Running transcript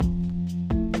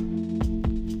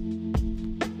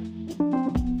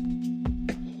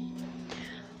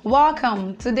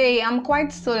Welcome. Today I'm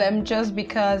quite solemn just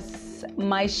because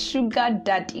my sugar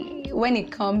daddy, when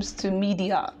it comes to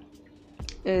media,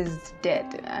 is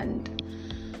dead, and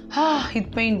it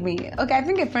pained me. Okay, I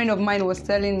think a friend of mine was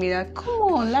telling me that,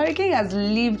 come on, Larry King has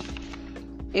lived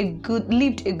a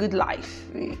good life.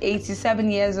 87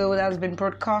 years old, has been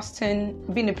broadcasting,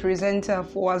 been a presenter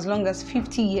for as long as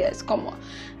 50 years. Come on,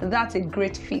 that's a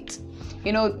great feat.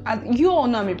 You know, you all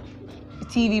know me.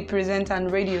 TV presenter and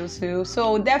radio too.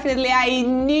 So definitely I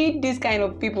need this kind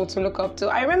of people to look up to.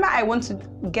 I remember I want to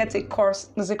get a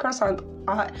course. There's a course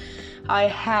I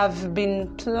have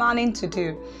been planning to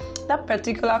do. That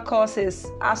particular course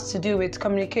has to do with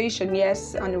communication,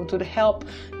 yes, and it would help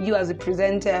you as a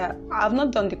presenter. I've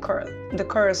not done the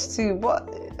course too,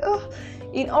 but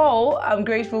in all, I'm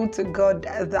grateful to God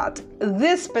that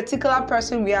this particular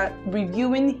person we are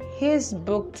reviewing his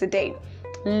book today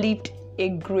lived a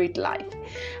great life.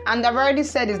 And I've already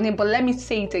said his name, but let me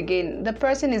say it again. The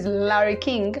person is Larry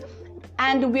King,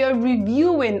 and we are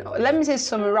reviewing,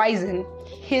 summarizing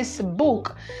his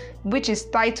book, which is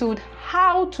titled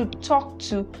How to Talk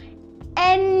to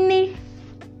Anyone,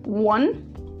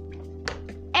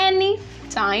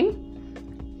 Anytime,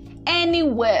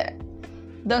 Anywhere.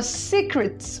 The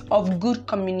Secrets of Good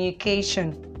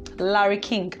Communication. Larry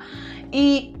King.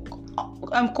 He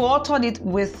co-authored it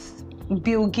with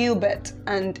Bill Gilbert,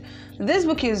 and this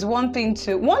book is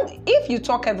if you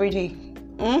talk every day,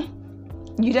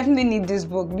 you definitely need this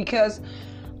book, because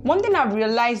one thing I've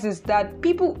realized is that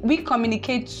we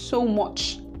communicate so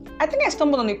much. I think I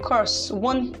stumbled on a course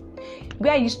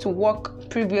where I used to work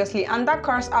previously, and that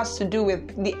course has to do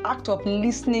with the act of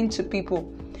listening to people.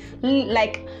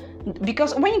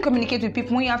 Because when you communicate with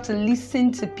people, when you have to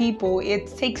listen to people, it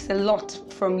takes a lot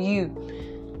from you.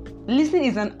 Listening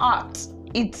is an art.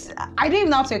 I don't even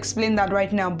know how to explain that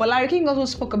right now, but Larry King also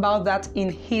spoke about that in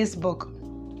his book.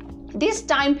 This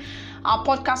time, our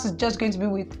podcast is just going to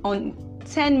be on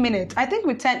 10 minutes. I think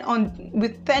with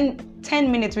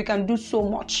 10 minutes, we can do so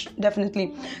much,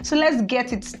 definitely. So let's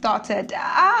get it started.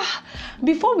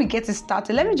 Before we get it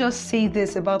started, let me just say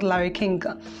this about Larry King.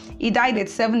 He died at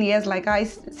 7 years, like I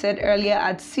said earlier,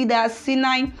 at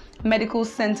Sinai Medical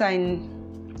Center in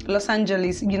Los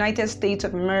Angeles, United States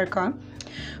of America,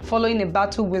 following a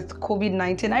battle with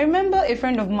COVID-19. I remember a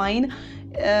friend of mine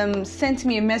sent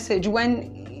me a message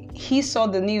when he saw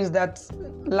the news that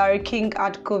Larry King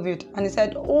had COVID, and he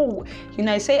said,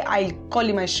 I call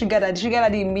him my sugar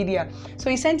daddy in media. So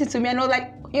he sent it to me, and I was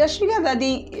like, your sugar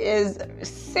daddy is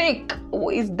sick,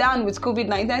 is down with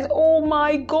COVID-19. I said, oh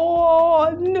my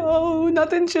God, no,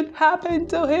 nothing should happen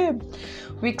to him.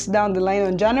 Weeks down the line,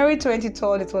 on January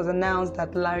 23rd, it was announced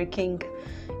that Larry King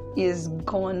is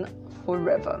gone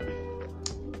forever.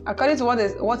 According to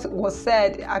what was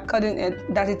said,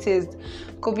 that it is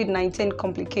COVID-19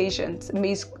 complications. May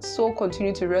his soul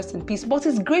continue to rest in peace. But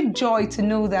it's great joy to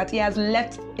know that he has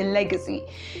left a legacy.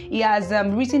 He has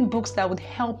written books that would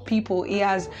help people. He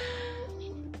has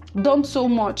done so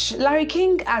much. Larry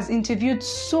King has interviewed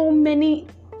so many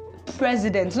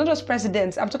presidents, not just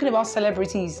presidents, I'm talking about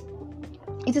celebrities.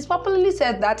 It is popularly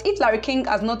said that if Larry King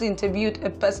has not interviewed a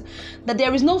person, that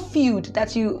there is no field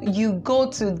that you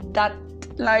go to that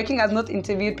Larry King has not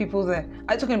interviewed people there.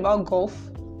 Are you talking about golf?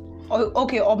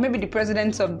 Or maybe the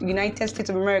presidents of the United States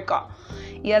of America.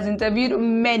 He has interviewed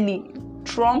many.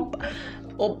 Trump,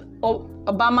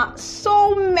 Obama,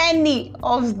 so many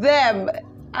of them.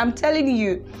 I'm telling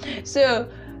you. So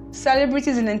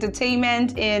celebrities in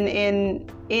entertainment,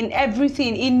 in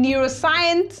everything, in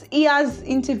neuroscience, he has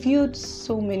interviewed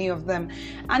so many of them.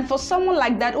 And for someone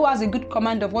like that who has a good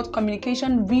command of what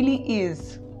communication really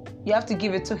is, you have to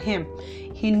give it to him.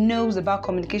 He knows about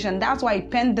communication. That's why he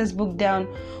penned this book down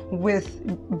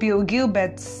with Bill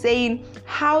Gilbert, saying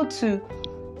how to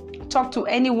talk to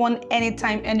anyone,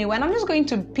 anytime, anywhere. And I'm just going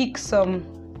to pick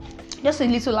just a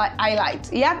little highlight.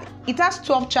 It has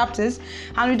 12 chapters,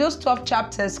 and with those 12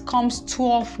 chapters comes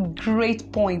 12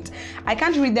 great points. I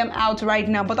can't read them out right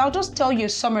now, but I'll just tell you a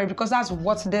summary, because that's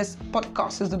what this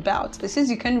podcast is about. Since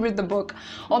you can read the book,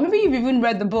 or maybe you've even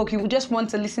read the book, you just want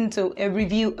to listen to a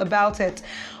review about it.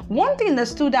 One thing that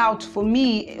stood out for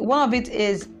me, one of it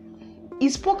is he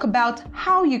spoke about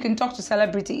how you can talk to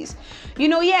celebrities.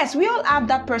 Yes, we all have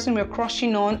that person we're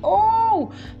crushing on.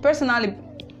 Personally,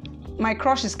 my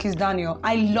crush is Kiss Daniel.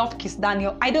 I love Kiss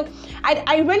Daniel.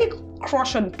 I really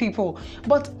crush on people.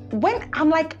 But when I'm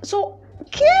like, so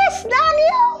Kiss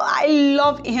Daniel, I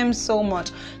love him so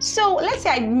much. So let's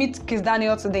say I meet Kiss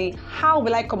Daniel today. How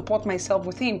will I comport myself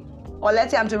with him? or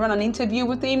let's say I'm to run an interview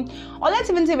with him, or let's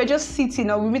even say we're just sitting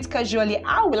or we meet casually,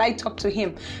 how will I talk to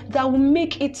him that will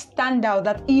make it stand out,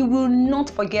 that he will not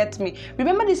forget me?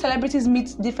 Remember, these celebrities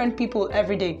meet different people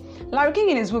every day. Larry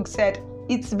King in his book said,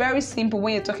 it's very simple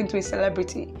when you're talking to a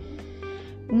celebrity.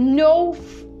 Know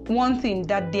one thing,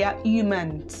 that they are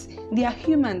humans. They are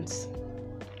humans.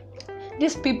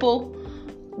 These people,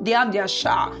 they have their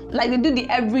share. Like, they do the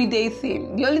everyday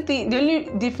thing. The only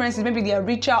difference is maybe they are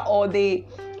richer or they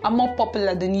are more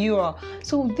popular than you are.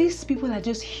 So these people are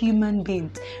just human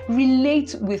beings.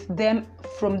 Relate with them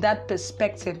from that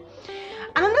perspective.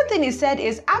 Another thing he said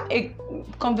is, have a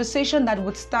conversation that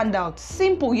would stand out.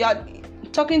 Simple. You are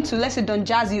talking to, let's say, Don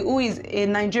Jazzy, who is a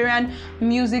Nigerian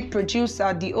music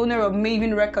producer, the owner of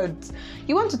Maven Records.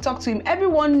 You want to talk to him.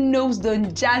 Everyone knows Don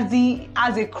Jazzy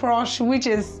has a crush, which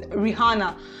is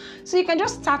Rihanna. So you can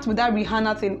just start with that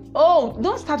Rihanna thing. Oh,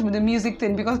 don't start with the music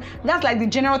thing, because that's like the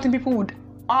general thing people would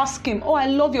ask him. Oh, I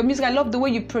love your music. I love the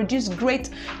way you produce great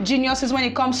geniuses when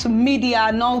it comes to media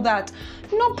and all that.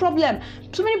 No problem.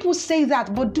 So many people say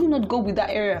that, but do not go with that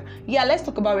area. Yeah, let's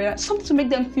talk about Rihanna. Something to make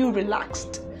them feel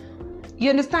relaxed. You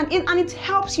understand? And it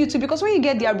helps you too, because when you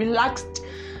get their relaxed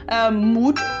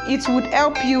mood, it would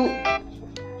help you.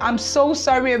 I'm so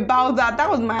sorry about that. That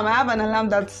was I have an alarm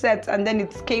that set and then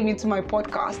it came into my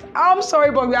podcast. I'm sorry,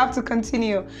 but we have to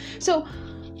continue. So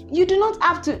you do not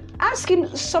have to ask him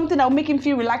something that will make him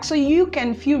feel relaxed, so you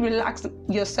can feel relaxed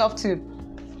yourself too.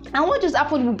 And what just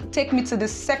happened will take me to the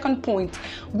second point,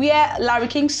 where Larry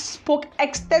King spoke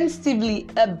extensively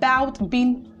about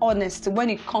being honest when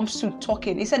it comes to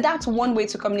talking. He said that's one way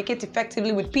to communicate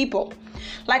effectively with people.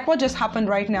 Like what just happened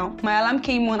right now. My alarm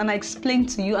came on and I explained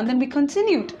to you, and then we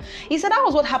continued. He said that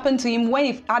was what happened to him when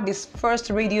he had his first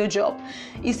radio job.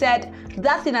 He said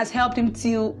that thing has helped him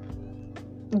till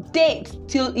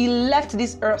he left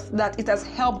this earth, that it has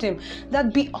helped him.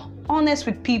 That be honest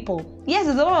with people. Yes,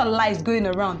 there's a lot of lies going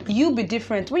around. You be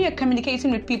different. When you're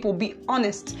communicating with people, be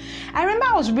honest. I remember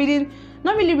I was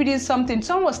not really reading something.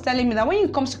 Someone was telling me that when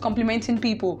it comes to complimenting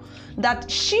people, that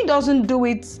she doesn't do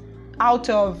it out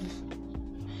of...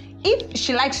 If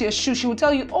she likes your shoe, she will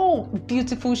tell you, oh,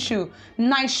 beautiful shoe,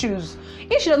 nice shoes.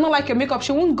 If she does not like your makeup,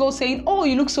 she won't go saying, oh,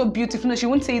 you look so beautiful. No, she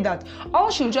won't say that. All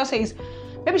she'll just say is,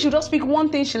 maybe she'll just pick one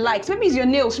thing she likes. Maybe it's your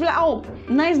nails. She'll be like, oh,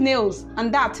 nice nails.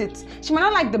 And that's it. She might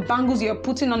not like the bangles you're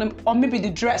putting on them, or maybe the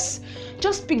dress.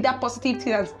 Just pick that positive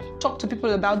thing and talk to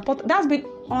people about. But that's been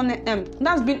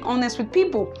honest with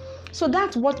people. So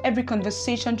that's what every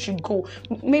conversation should go.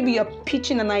 Maybe you're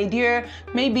pitching an idea.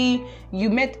 Maybe you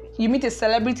meet a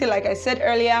celebrity, like I said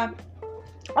earlier.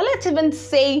 Or let's even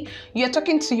say you're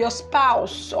talking to your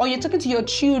spouse, or you're talking to your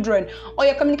children, or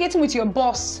you're communicating with your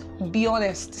boss. Be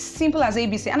honest. Simple as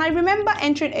ABC. And I remember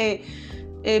entering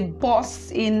a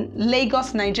bus in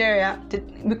Lagos, Nigeria.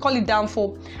 We call it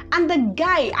Downfall. And the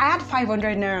guy, I had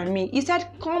 500 naira on me. He said,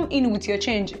 come in with your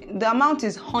change. The amount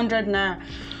is 100 naira.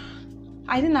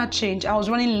 I did not change. I was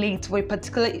running late for a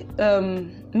particular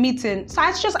meeting. So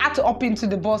I just had to hop into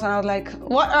the bus, and I was like,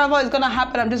 whatever is going to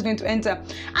happen, I'm just going to enter.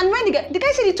 And when the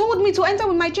guy said he told me to enter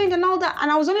with my change and all that, and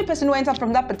I was the only person who entered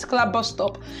from that particular bus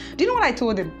stop. Do you know what I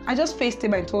told him? I just faced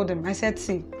him and told him. I said,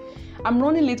 see, I'm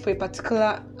running late for a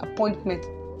particular appointment.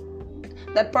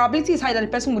 The probability is high that the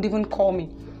person would even call me.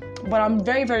 But I'm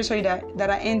very, very sorry that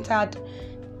I entered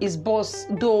his bus,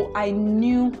 though I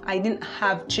knew I didn't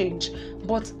have change.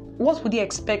 But what would he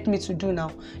expect me to do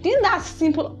now? Didn't that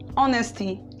simple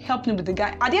honesty help me with the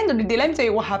guy? At the end of the day, let me tell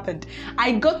you what happened.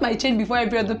 I got my change before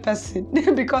every other person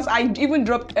because I even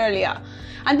dropped earlier.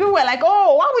 And people were like,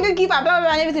 oh, why would you give up, blah, blah,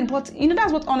 blah, and everything. But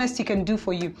that's what honesty can do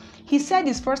for you. He said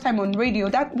his first time on radio,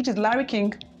 which is Larry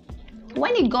King.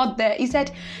 When he got there, he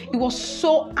said he was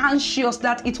so anxious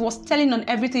that it was telling on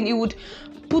everything. He would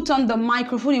put on the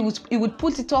microphone, he would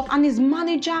put it off, and his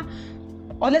manager,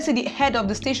 or let's say the head of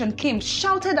the station, came,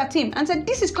 shouted at him and said,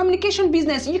 this is communication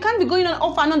business. You can't be going on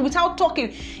off and on without talking.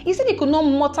 He said he could not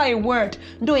mutter a word,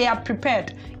 though he had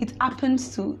prepared. It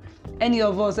happens to any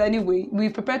of us anyway. We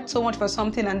prepared so much for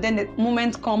something, and then the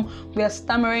moment comes, we are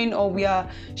stammering or we are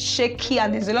shaky,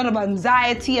 and there's a lot of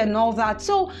anxiety and all that.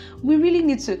 So we really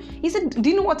need to. He said, do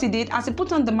you know what he did? As he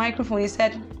put on the microphone, he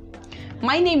said,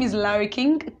 my name is Larry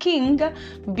King,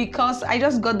 because I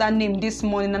just got that name this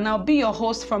morning, and I'll be your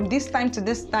host from this time to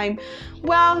this time.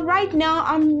 Well, right now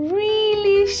I'm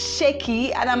really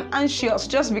shaky and I'm anxious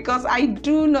just because I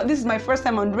do not, this is my first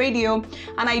time on radio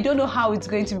and I don't know how it's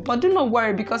going to be, but do not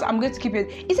worry because I'm going to keep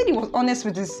it. He said he was honest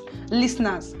with his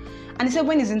listeners. And he said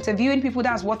when he's interviewing people,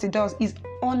 that's what he does. He's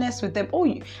honest with them. Oh,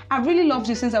 I really loved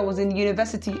you since I was in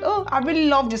university. Oh, I really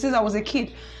loved you since I was a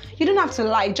kid. You don't have to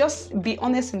lie, just be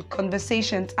honest in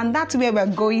conversations. And that's where we're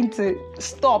going to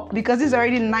stop, because it's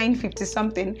already 9:50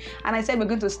 something. And I said we're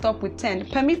going to stop with 10.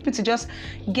 Permit me to just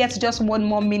get just one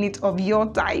more minute of your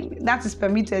time. That is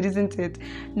permitted, isn't it?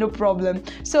 No problem.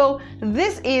 So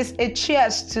this is a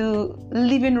cheers to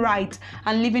living right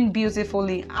and living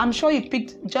beautifully. I'm sure you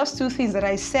picked just two things that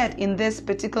I said in this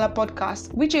particular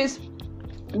podcast, which is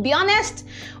be honest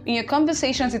in your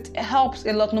conversations. It helps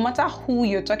a lot, no matter who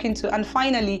you're talking to. And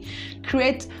finally,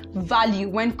 create value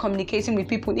when communicating with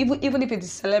people, even if it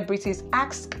is celebrities.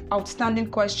 Ask outstanding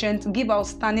questions, give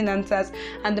outstanding answers,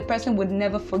 and the person would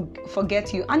never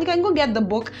forget you. And you can go get the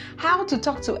book, How to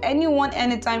Talk to Anyone,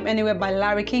 Anytime, Anywhere by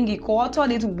Larry King. He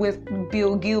co-authored it with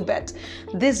Bill Gilbert.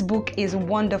 This book is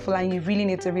wonderful and you really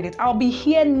need to read it. I'll be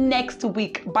here next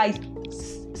week by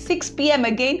 6 p.m.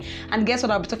 again, and guess what?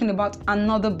 I'll be talking about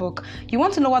another book. You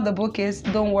want to know what the book is?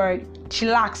 Don't worry,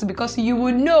 chillax, because you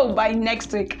will know by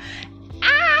next week.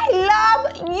 I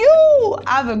love you.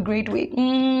 Have a great week.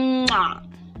 Mwah.